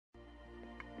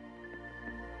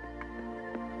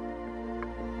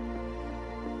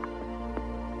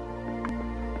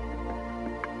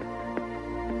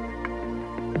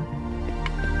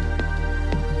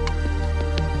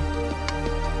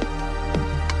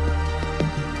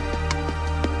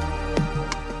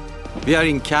We are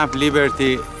in Camp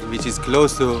Liberty, which is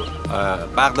close to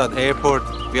Baghdad airport.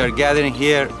 We are gathering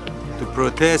here to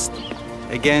protest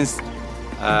against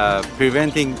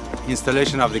preventing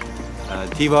installation of the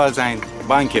T-walls and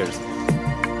bunkers.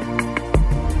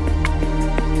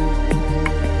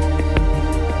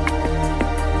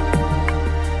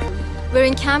 We're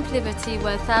in Camp Liberty,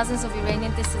 where thousands of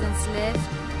Iranian dissidents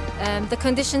live. The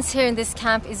conditions here in this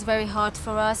camp is very hard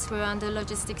for us. We're under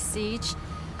logistic siege.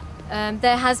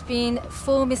 There has been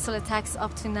 4 missile attacks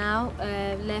up to now.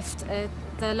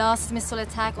 The last missile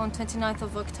attack on 29th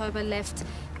of October left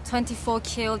 24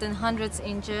 killed and hundreds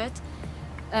injured.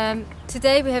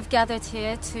 Today we have gathered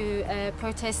here to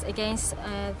protest against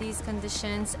these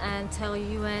conditions and tell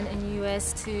UN and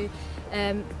US to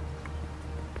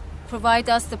provide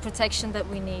us the protection that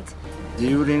we need.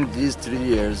 During these 3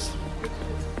 years,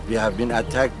 we have been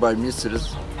attacked by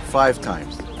missiles 5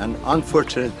 times, and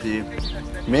unfortunately,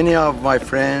 many of my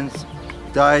friends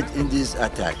died in these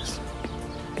attacks.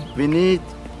 We need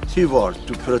T-walls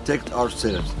to protect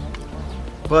ourselves,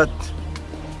 but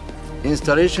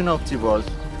installation of T-walls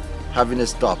have been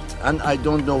stopped, and I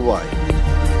don't know why.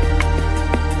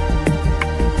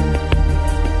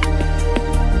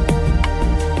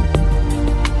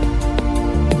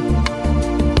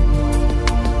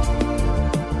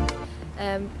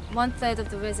 One-third of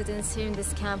the residents here in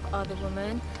this camp are the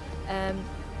women,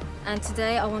 and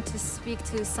today I want to speak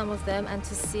to some of them and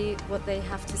to see what they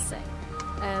have to say.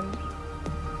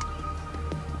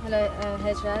 Hello,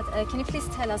 Hejrat. Can you please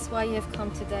tell us why you have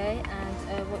come today and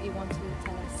what you want to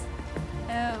tell us?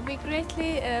 We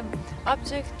greatly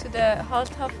object to the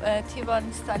halt of T-wall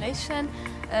installation,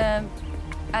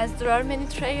 as there are many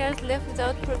trailers left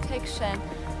without protection,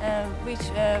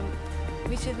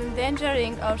 which is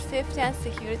endangering our safety and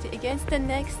security against the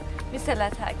next missile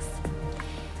attacks.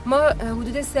 ما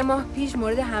حدود 3 ماه پیش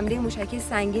مورد حمله موشکی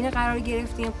سنگین قرار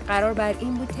گرفتیم. قرار بر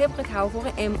این بود طبق توافق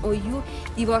MOU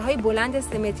دیوارهای بلند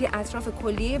 3 متری اطراف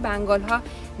کلیه بنگال ها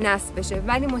نصب بشه،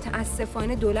 ولی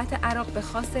متاسفانه دولت عراق به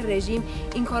خواست رژیم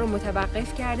این کار رو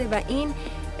متوقف کرده و این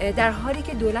در حالی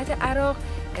که دولت عراق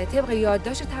طبق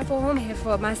یادداشت تفاهم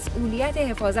مسئولیت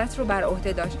حفاظت رو بر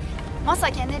عهده داشت. ما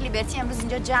ساکنان لیبرتی امروز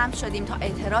اینجا جمع شدیم تا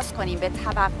اعتراض کنیم به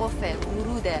توقف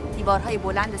ورود دیوارهای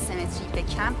بلند 3 متری به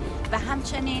کمپ و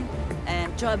همچنین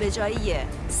جابجایی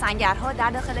سنگرها در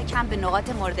داخل کمپ به نقاط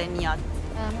مورد نیاز.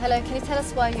 Hello, can you tell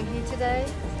us why you're here today?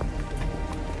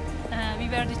 We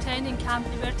were detained in Camp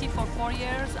Liberty for 4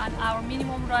 years and our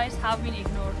minimum rights have been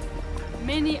ignored.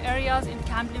 Many areas in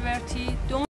Camp Liberty don't